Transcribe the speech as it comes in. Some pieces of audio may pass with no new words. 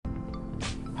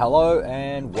Hello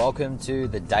and welcome to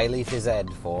the Daily Phys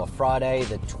Ed for Friday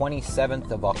the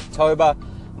 27th of October.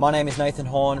 My name is Nathan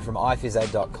Horn from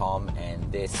iphysed.com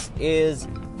and this is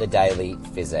the Daily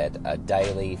Phys Ed, a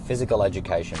daily physical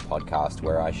education podcast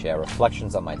where I share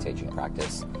reflections on my teaching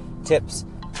practice, tips,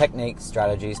 techniques,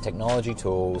 strategies, technology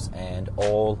tools, and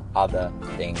all other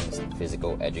things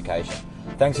physical education.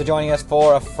 Thanks for joining us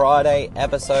for a Friday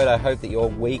episode. I hope that your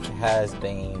week has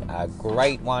been a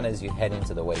great one as you head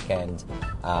into the weekend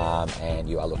and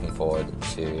you are looking forward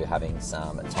to having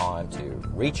some time to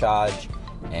recharge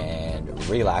and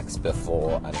relax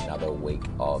before another week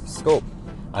of school.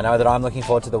 I know that I'm looking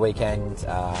forward to the weekend.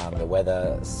 The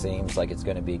weather seems like it's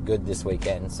going to be good this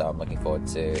weekend, so I'm looking forward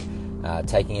to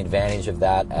taking advantage of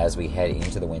that as we head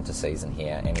into the winter season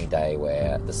here. Any day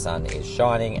where the sun is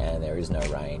shining and there is no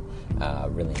rain,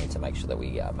 really need to make sure that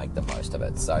we make the most of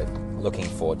it. So looking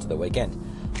forward to the weekend.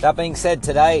 That being said,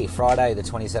 today, Friday the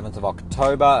 27th of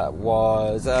October,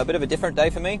 was a bit of a different day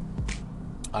for me.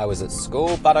 I was at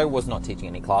school, but I was not teaching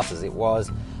any classes. It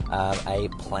was a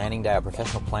planning day, a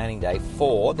professional planning day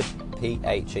for the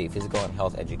PHE, Physical and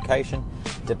Health Education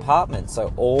Department.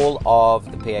 So all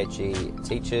of the PHE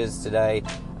teachers today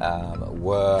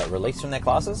were released from their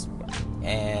classes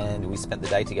and we spent the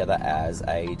day together as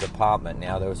a department.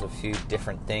 Now, there was a few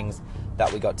different things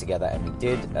that we got together and we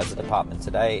did as a department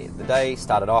today. The day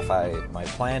started off, my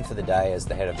plan for the day as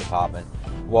the head of department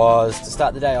was to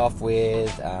start the day off with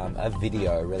a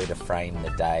video really to frame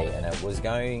the day, and it was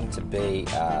going to be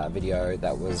a video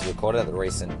that was recorded at the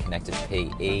recent Connected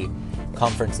PE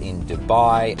conference in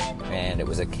Dubai, and it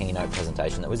was a keynote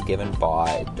presentation that was given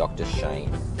by Dr.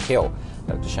 Shane Pill.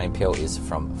 Dr. Shane Pill is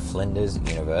from Flinders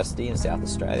University in South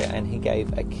Australia, and he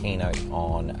gave a keynote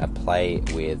on a play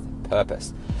with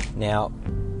purpose. Now,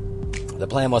 the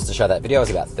plan was to show that video. It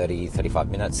was about 30-35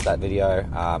 minutes, that video,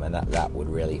 and that would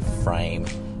really frame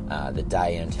the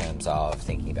day in terms of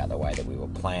thinking about the way that we were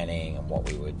planning and what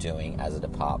we were doing as a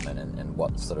department and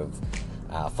what sort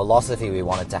of philosophy we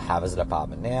wanted to have as a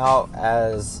department. Now,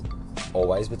 as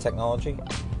always with technology,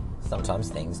 sometimes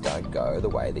things don't go the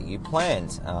way that you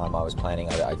planned.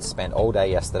 I'd spent all day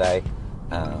yesterday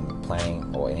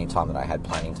planning, or any time that I had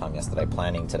planning time yesterday,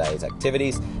 planning today's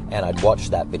activities, and I'd watched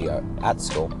that video at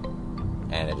school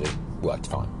and it worked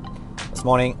fine. This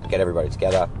morning, I get everybody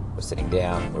together, we're sitting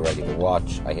down, we're ready to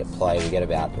watch, I hit play, we get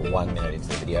about 1 minute into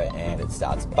the video and it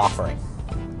starts buffering.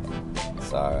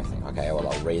 So I think, okay, well,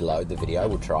 I'll reload the video,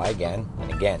 we'll try again, and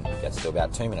again, gets to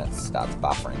about 2 minutes, starts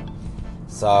buffering.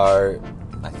 So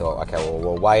I thought, okay, well,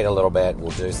 we'll wait a little bit,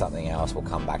 we'll do something else, we'll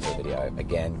come back to the video.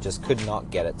 Again, just could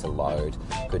not get it to load,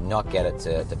 could not get it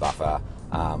to buffer.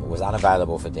 It was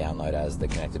unavailable for download as the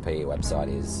Connected PE website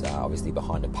is obviously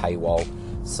behind a paywall,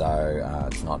 so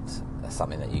it's not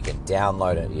something that you can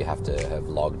download it. You have to have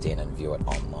logged in and view it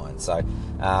online. So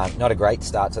not a great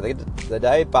start to the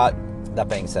day, but that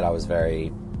being said, I was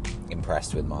very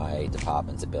impressed with my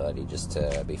department's ability just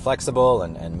to be flexible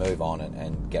and move on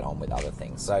and get on with other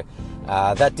things. So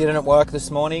that didn't work this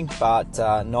morning, but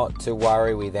not to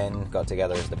worry. We then got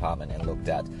together as a department and looked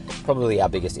at probably our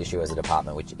biggest issue as a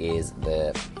department, which is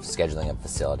the scheduling of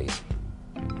facilities.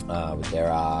 There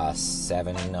are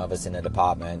 7 of us in the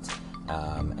department,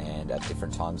 and at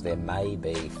different times there may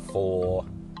be 4,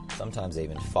 sometimes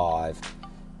even 5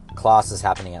 classes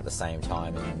happening at the same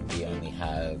time, and we only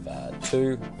have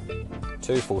two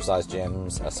full-size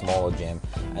gyms, a smaller gym,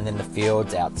 and then the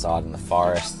fields outside in the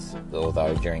forest.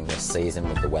 Although during this season,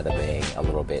 with the weather being a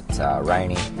little bit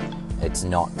rainy, it's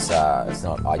not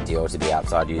ideal to be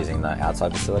outside using the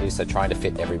outside facilities. So trying to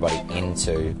fit everybody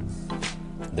into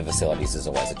the facilities is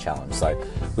always a challenge. So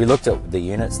we looked at the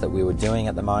units that we were doing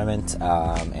at the moment,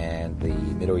 and the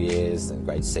middle years and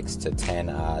grades 6 to 10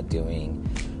 are doing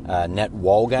net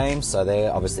wall games, so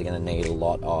they're obviously going to need a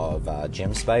lot of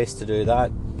gym space to do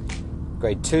that.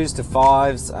 Grade 2s to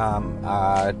 5s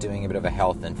are doing a bit of a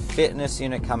health and fitness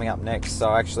unit coming up next.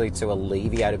 So actually, to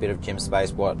alleviate a bit of gym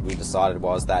space, what we decided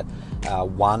was that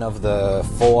one of the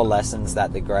 4 lessons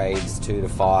that the grades 2 to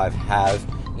 5 have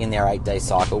in their 8-day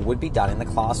cycle would be done in the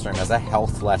classroom as a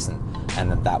health lesson,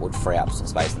 and that would free up some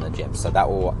space in the gym. So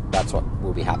that's what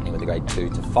will be happening with the grade 2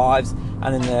 to 5s.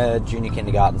 And then the junior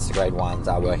kindergartens to grade 1s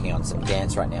are working on some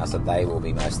dance right now, so they will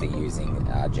be mostly using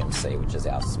Gym C, which is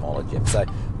our smaller gym. So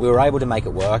we were able to make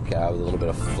it work with a little bit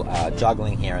of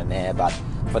juggling here and there, but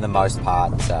for the most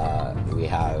part, we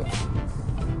have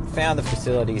found the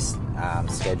facilities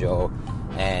schedule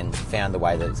and found the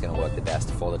way that it's going to work the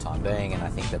best for the time being, and I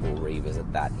think that we'll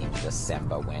revisit that in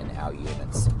December when our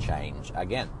units change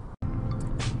again.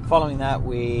 Following that,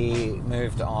 we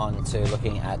moved on to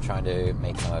looking at trying to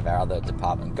meet some of our other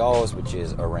department goals, which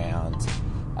is around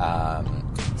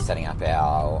setting up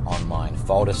our online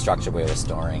folder structure where we're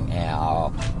storing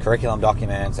our curriculum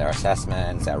documents, our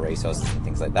assessments, our resources and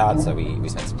things like that. So we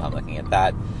spent some time looking at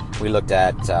that. We looked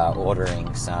at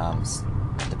ordering some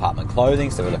department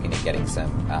clothing, so we're looking at getting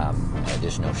some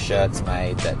additional shirts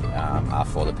made that are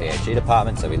for the PHE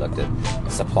department, so we looked at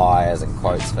suppliers and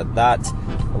quotes for that.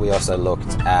 We also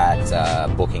looked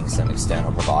at booking some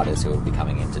external providers who will be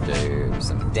coming in to do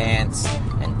some dance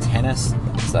and tennis,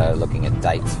 so looking at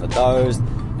dates for those,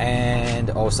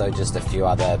 and also just a few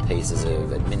other pieces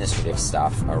of administrative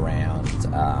stuff around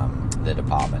the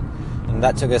department. And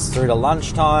that took us through to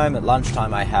lunchtime. At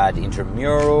lunchtime I had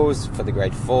intramurals for the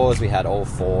grade 4s. We had all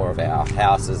 4 of our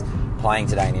houses playing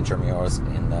today in intramurals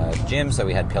in the gym, so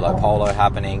we had pillow polo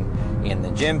happening in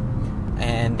the gym.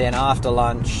 And then after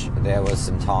lunch there was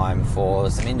some time for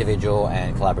some individual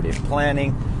and collaborative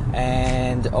planning,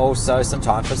 and also some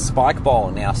time for spike ball.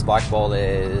 Now, spike ball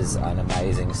is an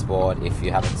amazing sport. If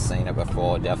you haven't seen it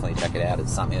before, definitely check it out.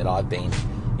 It's something that I've been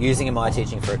using in my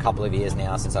teaching for a couple of years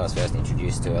now, since I was first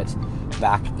introduced to it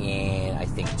back in, I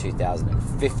think,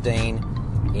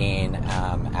 2015 in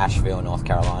Asheville, North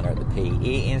Carolina at the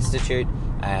PHE Institute.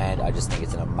 And I just think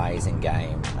it's an amazing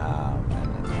game,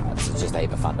 and it's just a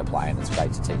heap of fun to play, and it's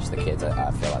great to teach the kids.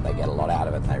 I feel like they get a lot out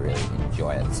of it and they really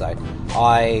enjoy it. So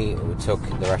I took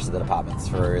the rest of the department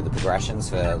through the progressions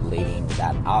for leading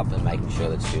that up and making sure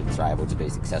that students are able to be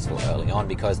successful early on,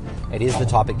 because it is the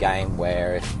type of game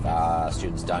where if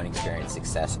students don't experience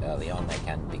success early on, they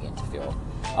can begin to feel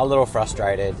a little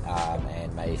frustrated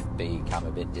and may become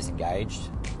a bit disengaged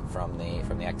from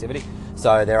the activity.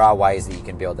 So there are ways that you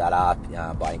can build that up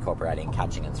by incorporating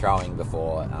catching and throwing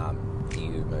before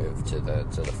you move to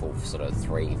the full sort of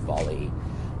 3 volley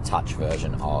touch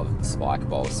version of spike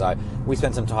ball. So we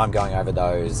spent some time going over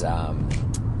those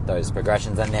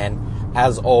progressions, and then,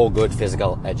 as all good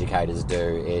physical educators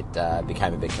do, it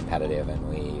became a bit competitive, and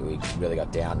we really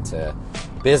got down to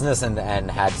business and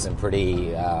had some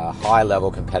pretty high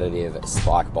level competitive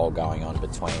spike ball going on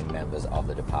between members of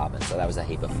the department. So that was a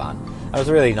heap of fun. It was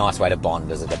a really nice way to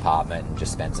bond as a department and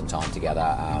just spend some time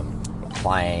together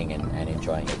playing and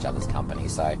enjoying each other's company.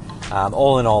 So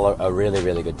all in all, a really,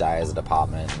 really good day as a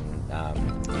department.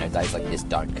 Days like this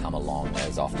don't come along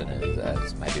as often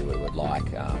as maybe we would like.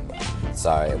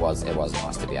 So it was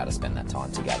nice to be able to spend that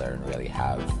time together and really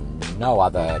have no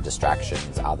other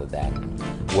distractions other than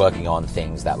working on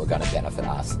things that were going to benefit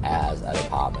us as a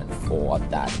department for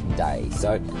that day.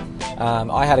 So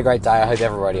I had a great day. I hope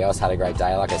everybody else had a great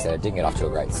day. Like I said, it didn't get off to a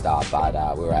great start,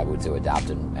 but we were able to adapt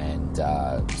and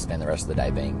spend the rest of the day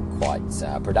being quite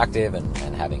productive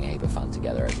and having a heap of fun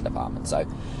together as a department. So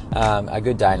a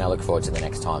good day, and I look forward to the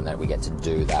next time that we get to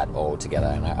do that all together.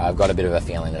 And I've got a bit of a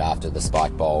feeling that after the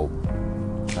spike ball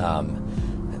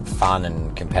fun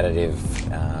and competitive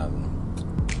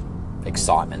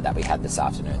excitement that we had this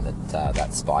afternoon,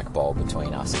 that spike ball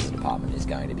between us as a department is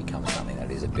going to become something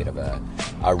that is a bit of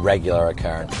a regular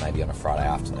occurrence, maybe on a Friday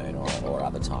afternoon or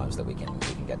other times that we can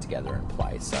get together and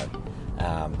play. So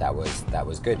that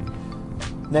was good.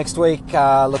 Next week,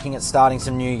 looking at starting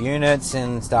some new units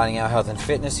and starting our health and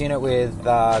fitness unit with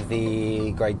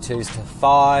the grade 2s to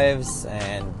 5s,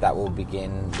 and that will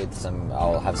begin with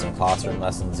I'll have some classroom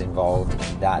lessons involved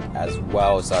in that as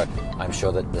well. So I'm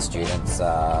sure that the students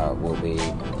will be,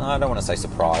 I don't want to say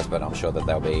surprised, but I'm sure that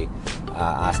they'll be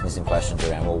asking some questions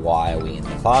around, well, why are we in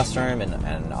the classroom?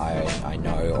 And I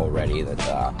know already that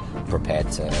I'm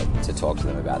prepared to talk to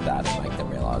them about that and make them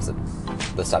realise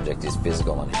that the subject is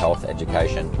physical and health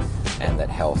education, and that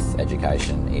health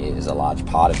education is a large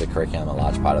part of the curriculum, a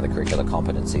large part of the curricular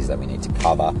competencies that we need to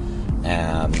cover.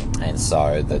 And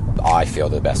so that I feel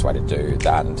the best way to do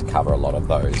that and to cover a lot of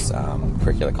those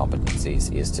curricular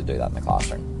competencies is to do that in the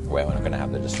classroom, where we're not going to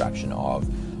have the distraction of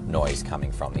noise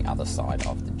coming from the other side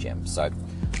of the gym. So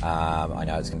I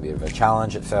know it's going to be a bit of a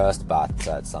challenge at first, but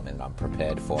it's something that I'm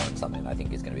prepared for and something that I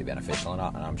think is going to be beneficial. And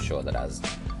I'm sure that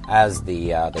as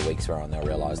the weeks go on, they'll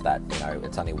realise that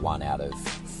it's only 1 out of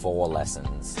 4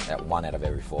 lessons, 1 out of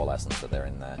every 4 lessons that they're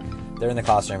in the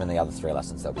classroom, and the other 3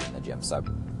 lessons they'll be in the gym. So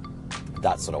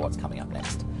that's sort of what's coming up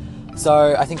next.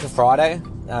 So I think for Friday,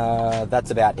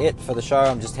 that's about it for the show.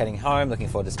 I'm just heading home, looking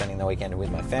forward to spending the weekend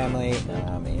with my family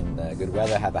in the good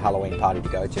weather. Have a Halloween party to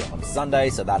go to on Sunday,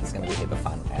 so that's going to be a heap of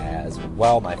fun as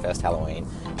well. My first Halloween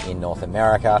in North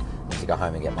America. I need to go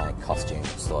home and get my costume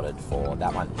sorted for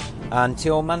that one.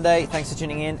 Until Monday, thanks for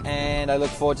tuning in, and I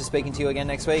look forward to speaking to you again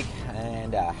next week,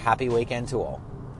 and happy weekend to all.